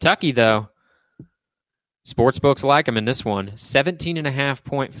 Kentucky, though, sportsbooks like them in this one.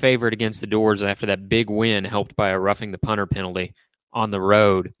 17.5-point favorite against the Doors after that big win helped by a roughing the punter penalty on the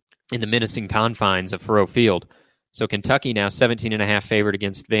road in the menacing confines of Faurot Field. So Kentucky now 17.5 favorite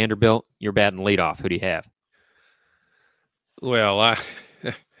against Vanderbilt. You're batting leadoff. Who do you have? Well,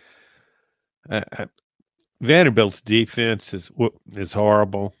 Vanderbilt's defense is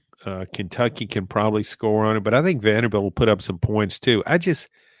horrible. Kentucky can probably score on it, but I think Vanderbilt will put up some points too. I just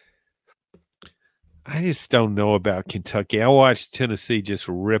don't know about Kentucky. I watched Tennessee just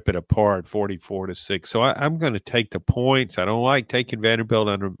rip it apart 44-6. So I'm going to take the points. I don't like taking Vanderbilt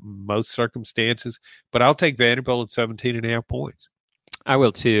under most circumstances, but I'll take Vanderbilt at 17.5 points. I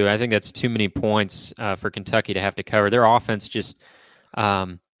will too. I think that's too many points for Kentucky to have to cover. Their offense just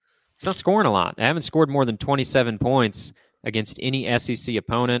it's not scoring a lot. They haven't scored more than 27 points against any SEC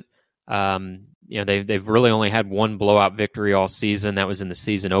opponent. They've really only had one blowout victory all season. That was in the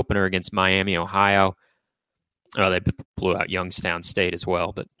season opener against Miami, Ohio. Oh, they blew out Youngstown State as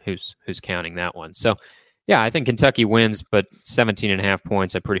well, but who's counting that one? So, yeah, I think Kentucky wins, but 17.5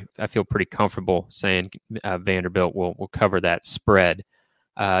 points. I feel pretty comfortable saying Vanderbilt will cover that spread.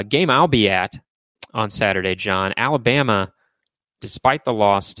 Game I'll be at on Saturday, John. Alabama, despite the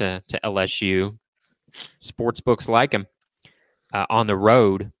loss to LSU, sportsbooks like them on the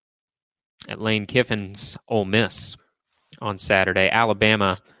road at Lane Kiffin's Ole Miss on Saturday.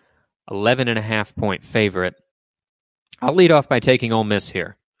 Alabama, 11.5-point favorite. I'll lead off by taking Ole Miss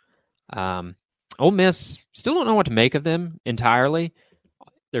here. Ole Miss, still don't know what to make of them entirely.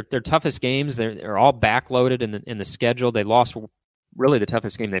 Their toughest games, they're all backloaded in the schedule. They lost really the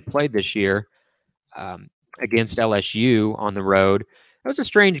toughest game they played this year against LSU on the road. That was a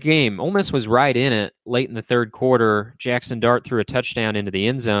strange game. Ole Miss was right in it late in the third quarter. Jackson Dart threw a touchdown into the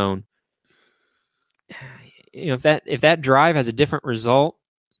end zone. If that drive has a different result,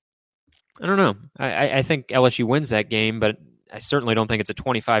 I don't know. I think LSU wins that game, but I certainly don't think it's a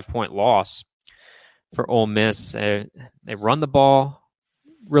 25-point loss for Ole Miss. They run the ball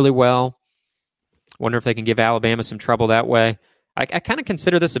really well. Wonder if they can give Alabama some trouble that way. I kind of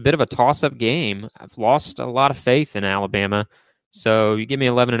consider this a bit of a toss-up game. I've lost a lot of faith in Alabama. So you give me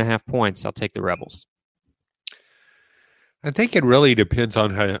 11.5 points, I'll take the Rebels. I think it really depends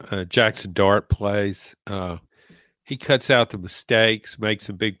on how Jackson Dart plays. He cuts out the mistakes, makes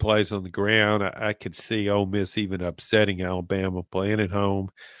some big plays on the ground. I could see Ole Miss even upsetting Alabama playing at home.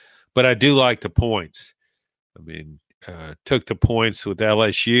 But I do like the points. I mean, took the points with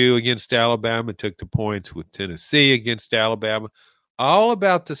LSU against Alabama, took the points with Tennessee against Alabama. All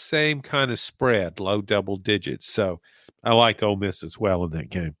about the same kind of spread, low double digits. So I like Ole Miss as well in that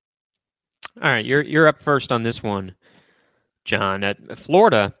game. All right, you're up first on this one, John. At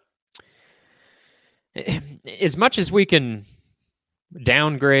Florida, as much as we can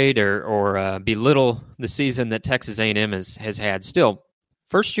downgrade or belittle the season that Texas A&M has had, still,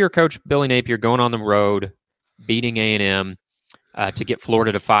 first-year coach Billy Napier going on the road, beating A&M to get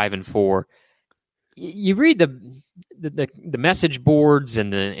Florida to 5-4. You read the message boards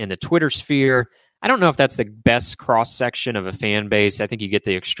and the Twitter sphere. I don't know if that's the best cross-section of a fan base. I think you get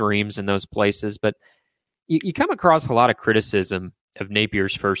the extremes in those places, but you come across a lot of criticism of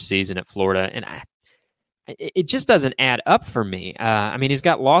Napier's first season at Florida, and it just doesn't add up for me. I mean, he's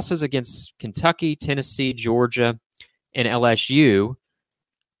got losses against Kentucky, Tennessee, Georgia, and LSU,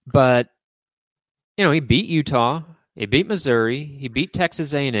 but he beat Utah, he beat Missouri, he beat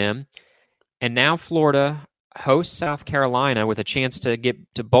Texas A&M, and now Florida hosts South Carolina with a chance to get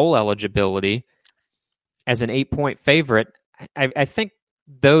to bowl eligibility as an 8-point favorite. I think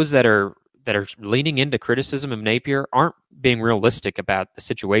those that are leaning into criticism of Napier aren't being realistic about the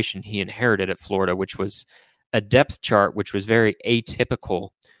situation he inherited at Florida, which was a depth chart which was very atypical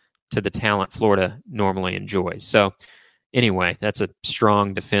to the talent Florida normally enjoys. So anyway, that's a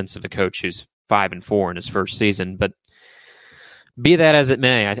strong defense of a coach who's 5-4 in his first season. But be that as it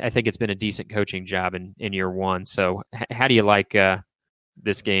may, I think it's been a decent coaching job in year one. So how do you like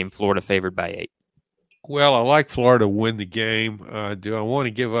this game, Florida favored by 8? Well, I like Florida to win the game. Do I want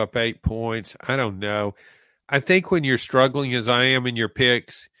to give up 8 points? I don't know. I think when you're struggling as I am in your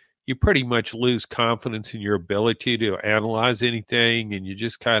picks, you pretty much lose confidence in your ability to analyze anything, and you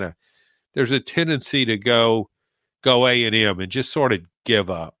just kind of there's a tendency to go A&M and just sort of give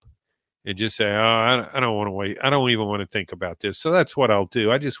up and just say, oh, I don't want to wait. I don't even want to think about this. So that's what I'll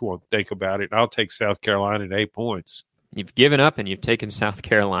do. I just won't think about it. I'll take South Carolina at 8 points. You've given up and you've taken South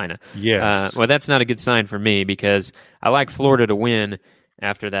Carolina. Yes. Well, that's not a good sign for me because I like Florida to win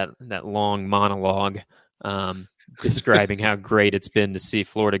after that long monologue describing how great it's been to see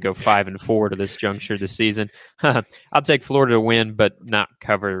Florida go 5-4 to this juncture this season. I'll take Florida to win, but not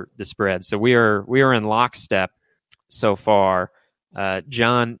cover the spread. So we are in lockstep so far.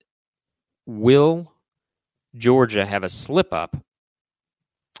 John, will Georgia have a slip up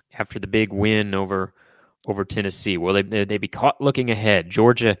after the big win over Tennessee? Will they be caught looking ahead?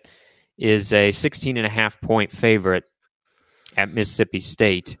 Georgia is a 16.5-point favorite at Mississippi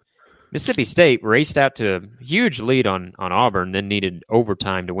State. Mississippi State raced out to a huge lead on Auburn, then needed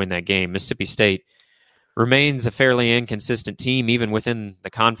overtime to win that game. Mississippi State remains a fairly inconsistent team, even within the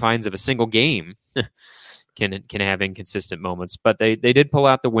confines of a single game. can have inconsistent moments, but they did pull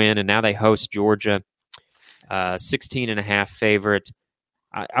out the win, and now they host Georgia, 16.5 favorite.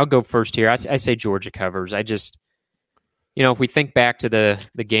 I'll go first here. I say Georgia covers. I just, if we think back to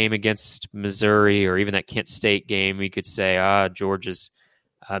the game against Missouri or even that Kent State game, we could say, Georgia's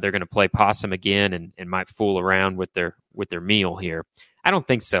they're going to play possum again and might fool around with their meal here. I don't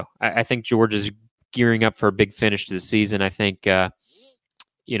think so. I think Georgia's gearing up for a big finish to the season. I think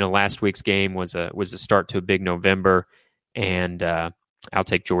last week's game was a start to a big November, and I'll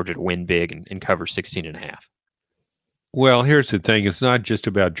take Georgia to win big and cover 16.5. Well, here's the thing. It's not just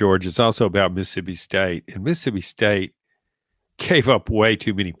about Georgia. It's also about Mississippi State. And Mississippi State gave up way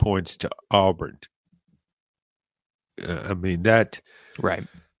too many points to Auburn. Right.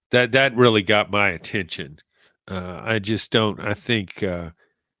 That really got my attention. I just don't. I think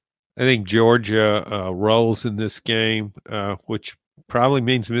Georgia rolls in this game, which probably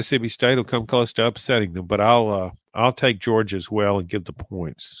means Mississippi State will come close to upsetting them. But I'll take Georgia as well and give the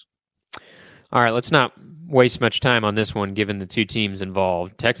points. All right, let's not waste much time on this one, given the two teams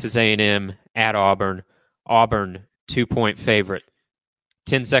involved. Texas A&M at Auburn. Auburn 2-point favorite.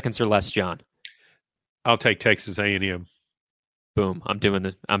 10 seconds or less, John. I'll take Texas A&M. Boom. I'm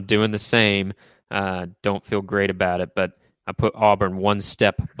doing the same. Don't feel great about it, but I put Auburn one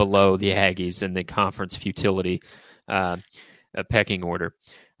step below the Aggies in the conference futility pecking order.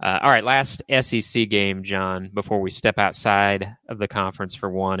 All right, last SEC game, John, before we step outside of the conference for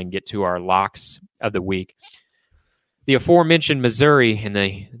one and get to our locks of the week. The aforementioned Missouri and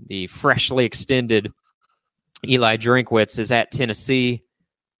the freshly extended Eli Drinkwitz is at Tennessee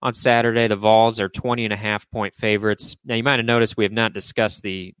on Saturday. The Vols are 20.5-point favorites. Now, you might have noticed we have not discussed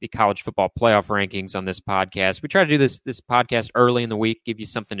the college football playoff rankings on this podcast. We try to do this podcast early in the week, give you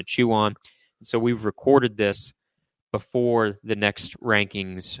something to chew on. And so we've recorded this before the next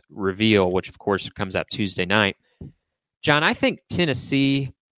rankings reveal, which, of course, comes out Tuesday night. John, I think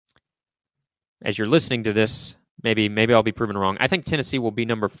Tennessee, as you're listening to this, maybe I'll be proven wrong. I think Tennessee will be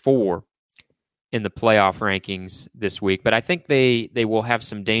number 4 in the playoff rankings this week, but I think they will have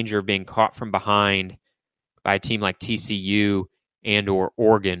some danger of being caught from behind by a team like TCU and or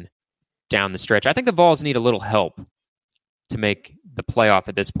Oregon down the stretch. I think the Vols need a little help to make the playoff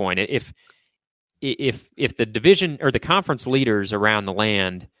at this point. If the division or the conference leaders around the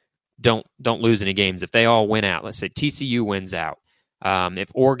land don't lose any games, if they all win out, let's say TCU wins out, if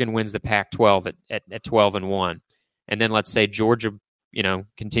Oregon wins the Pac-12 at 12-1, and then let's say Georgia,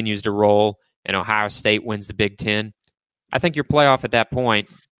 continues to roll and Ohio State wins the Big Ten, I think your playoff at that point,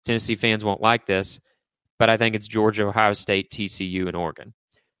 Tennessee fans won't like this, but I think it's Georgia, Ohio State, TCU, and Oregon.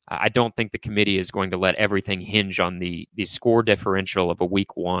 I don't think the committee is going to let everything hinge on the score differential of a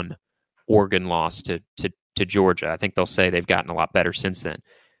Week 1 Oregon loss to Georgia. I think they'll say they've gotten a lot better since then.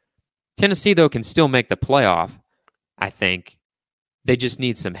 Tennessee, though, can still make the playoff. I think they just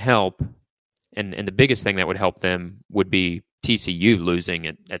need some help, and the biggest thing that would help them would be TCU losing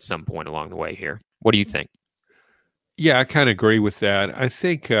at some point along the way here. What do you think? Yeah, I kind of agree with that. I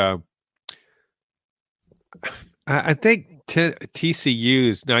think TCU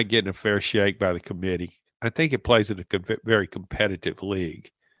is not getting a fair shake by the committee. I think it plays in a very competitive league.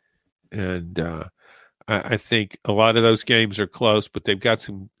 And I think a lot of those games are close, but they've got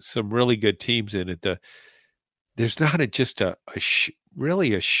some really good teams in it. There's not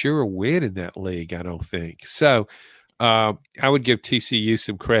really a sure win in that league, I don't think. So I would give TCU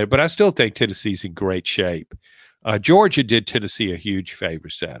some credit, but I still think Tennessee's in great shape. Georgia did Tennessee a huge favor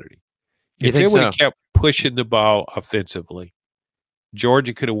Saturday. You If think it would so? have kept pushing the ball offensively,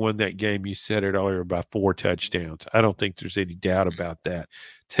 Georgia could have won that game. You said it earlier, by 4 touchdowns. I don't think there's any doubt about that.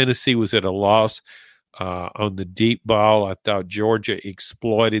 Tennessee was at a loss on the deep ball. I thought Georgia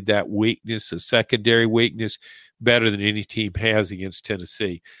exploited that weakness, a secondary weakness, better than any team has against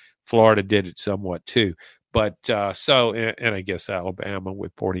Tennessee. Florida did it somewhat too. But and I guess Alabama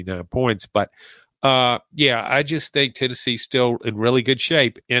with 49 points. But I just think Tennessee's still in really good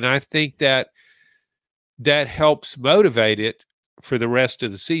shape. And I think that helps motivate it for the rest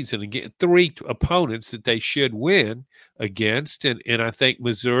of the season and get 3 opponents that they should win against. And I think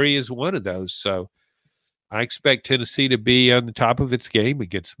Missouri is one of those. So I expect Tennessee to be on the top of its game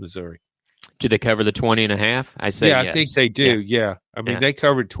against Missouri. Do they cover the 20.5? I say yes. yes. I think they do. Yeah. I mean, Yeah. they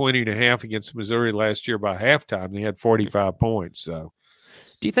covered 20.5 against Missouri last year by halftime. They had 45 points. So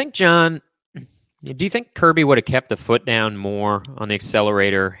do you think, John, Kirby would have kept the foot down more on the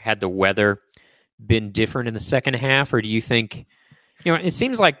accelerator had the weather been different in the second half? Or do you think, it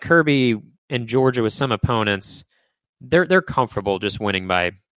seems like Kirby and Georgia with some opponents, they're comfortable just winning by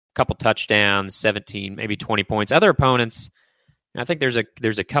a couple touchdowns, 17, maybe 20 points. Other opponents, I think there's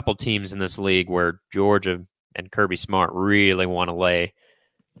a couple teams in this league where Georgia and Kirby Smart really want to lay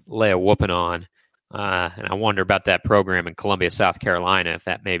a whooping on. And I wonder about that program in Columbia, South Carolina, if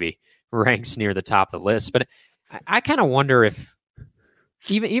that maybe ranks near the top of the list. But I kind of wonder if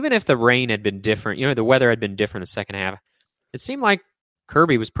even if the rain had been different, the weather had been different in the second half, it seemed like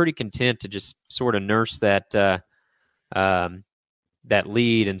Kirby was pretty content to just sort of nurse that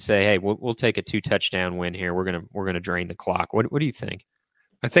lead and say, "Hey, we'll take a 2 touchdown win here. We're gonna drain the clock." What do you think?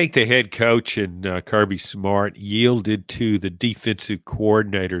 I think the head coach and Kirby Smart yielded to the defensive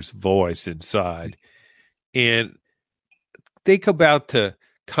coordinator's voice inside, and think about the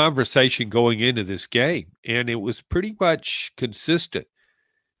conversation going into this game, and it was pretty much consistent.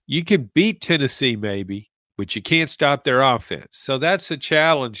 You can beat Tennessee maybe, but you can't stop their offense. So that's a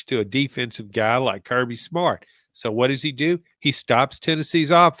challenge to a defensive guy like Kirby Smart. So what does he do? He stops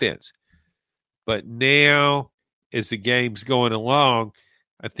Tennessee's offense. But now, as the game's going along,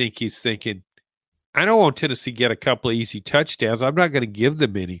 I think he's thinking, I don't want Tennessee to get a couple of easy touchdowns. I'm not going to give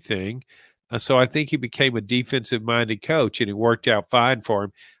them anything. So I think he became a defensive-minded coach, and it worked out fine for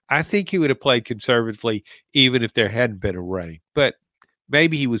him. I think he would have played conservatively even if there hadn't been a rain. But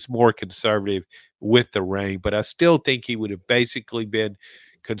maybe he was more conservative with the rain. But I still think he would have basically been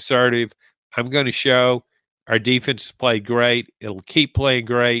conservative. I'm going to show our defense has played great. It'll keep playing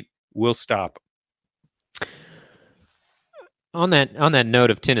great. We'll stop them. On that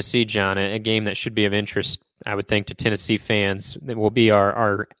note of Tennessee, John, a game that should be of interest, I would think, to Tennessee fans, that will be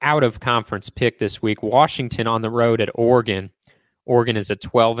our out-of-conference pick this week. Washington on the road at Oregon. Oregon is a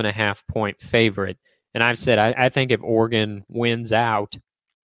 12.5-point favorite. And I've said I think if Oregon wins out,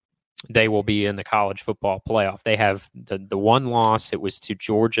 they will be in the college football playoff. They have the one loss. It was to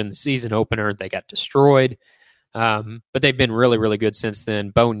Georgia in the season opener. They got destroyed. But they've been really, really good since then.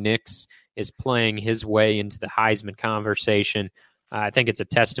 Bo Nix is playing his way into the Heisman conversation. I think it's a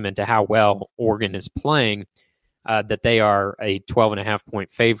testament to how well Oregon is playing that they are a 12.5-point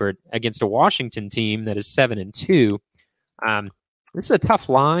favorite against a Washington team that is 7-2. This is a tough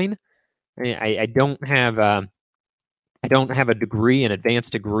line. I don't have an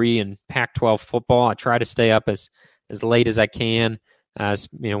advanced degree in Pac-12 football. I try to stay up as late as I can,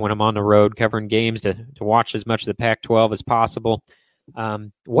 when I'm on the road covering games to watch as much of the Pac-12 as possible.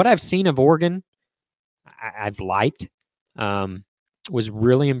 What I've seen of Oregon, I've liked. Was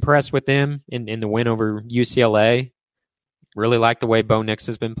really impressed with them in the win over UCLA. Really like the way Bo Nix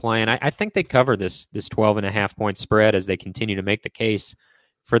has been playing. I think they cover this 12.5-point spread as they continue to make the case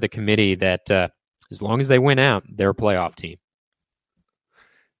for the committee that as long as they win out, they're a playoff team.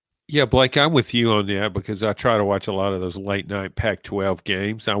 Yeah, Blake, I'm with you on that because I try to watch a lot of those late-night Pac-12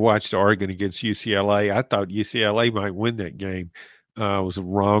 games. I watched Oregon against UCLA. I thought UCLA might win that game. I was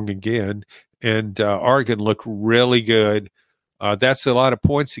wrong again. And Oregon looked really good. That's a lot of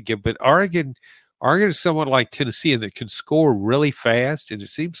points to give. But Oregon is somewhat like Tennessee in that can score really fast. And it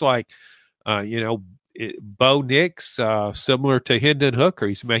seems like, Bo Nix, similar to Hendon Hooker,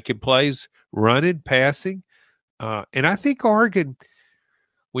 he's making plays, running, passing. And I think Oregon,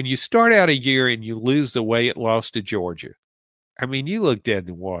 when you start out a year and you lose the way it lost to Georgia, I mean, you look dead in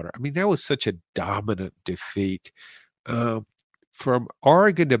the water. I mean, that was such a dominant defeat. from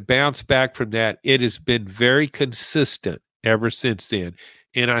Oregon to bounce back from that, it has been very consistent ever since then.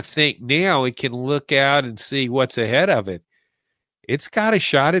 And I think now it can look out and see what's ahead of it. It's got a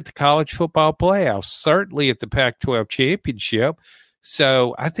shot at the college football playoffs, certainly at the Pac-12 championship.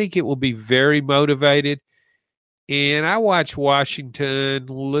 So I think it will be very motivated. And I watched Washington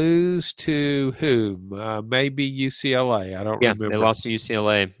lose to whom? Maybe UCLA. I don't remember. Yeah, they lost to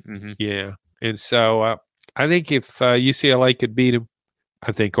UCLA. Mm-hmm. Yeah. And so I think if UCLA could beat them,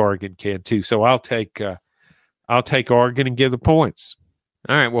 I think Oregon can too. So I'll take Oregon and give the points.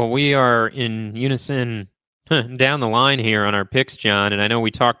 All right. Well, we are in unison down the line here on our picks, John. And I know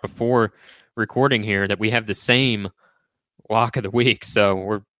we talked before recording here that we have the same lock of the week.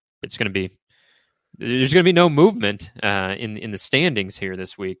 So there's going to be no movement in the standings here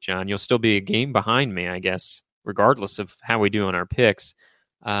this week, John. You'll still be a game behind me, I guess, regardless of how we do on our picks,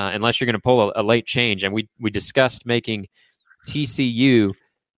 unless you're going to pull a late change. And we discussed making TCU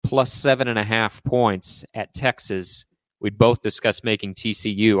plus 7.5 points at Texas. We both discussed making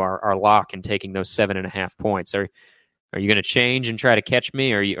TCU our lock and taking those 7.5 points. Are you going to change and try to catch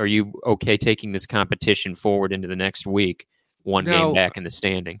me? Or are you okay taking this competition forward into the next week, one game back in the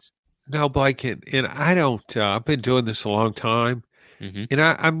standings? No, Blake, and I don't. I've been doing this a long time, mm-hmm. and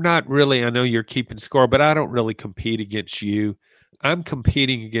I'm not really. I know you're keeping score, but I don't really compete against you. I'm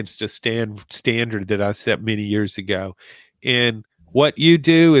competing against a standard that I set many years ago, and what you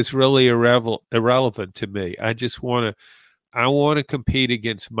do is really irrelevant to me. I want to compete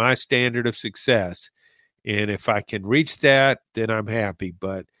against my standard of success, and if I can reach that, then I'm happy.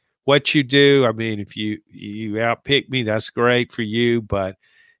 But what you do, I mean, if you outpick me, that's great for you, but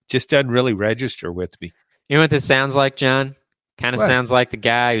just doesn't really register with me. You know what this sounds like, John? Kind of sounds like the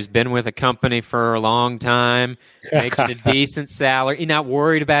guy who's been with a company for a long time, making a decent salary. He's not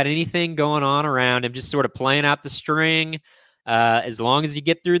worried about anything going on around him, just sort of playing out the string. As long as you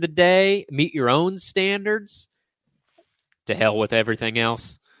get through the day, meet your own standards, to hell with everything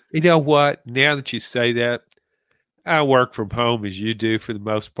else. You know what? Now that you say that, I work from home as you do for the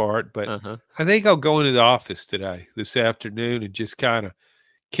most part, but I think I'll go into the office this afternoon, and just kind of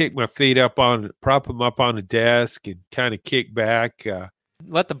kick my feet prop them up on the desk and kind of kick back.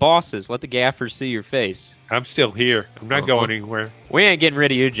 Let the gaffers see your face. I'm still here. I'm not going anywhere. We ain't getting rid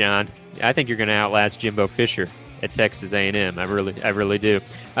of you, John. I think you're going to outlast Jimbo Fisher at Texas A&M. I really do.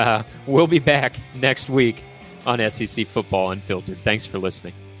 We'll be back next week on SEC Football Unfiltered. Thanks for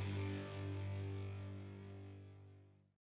listening.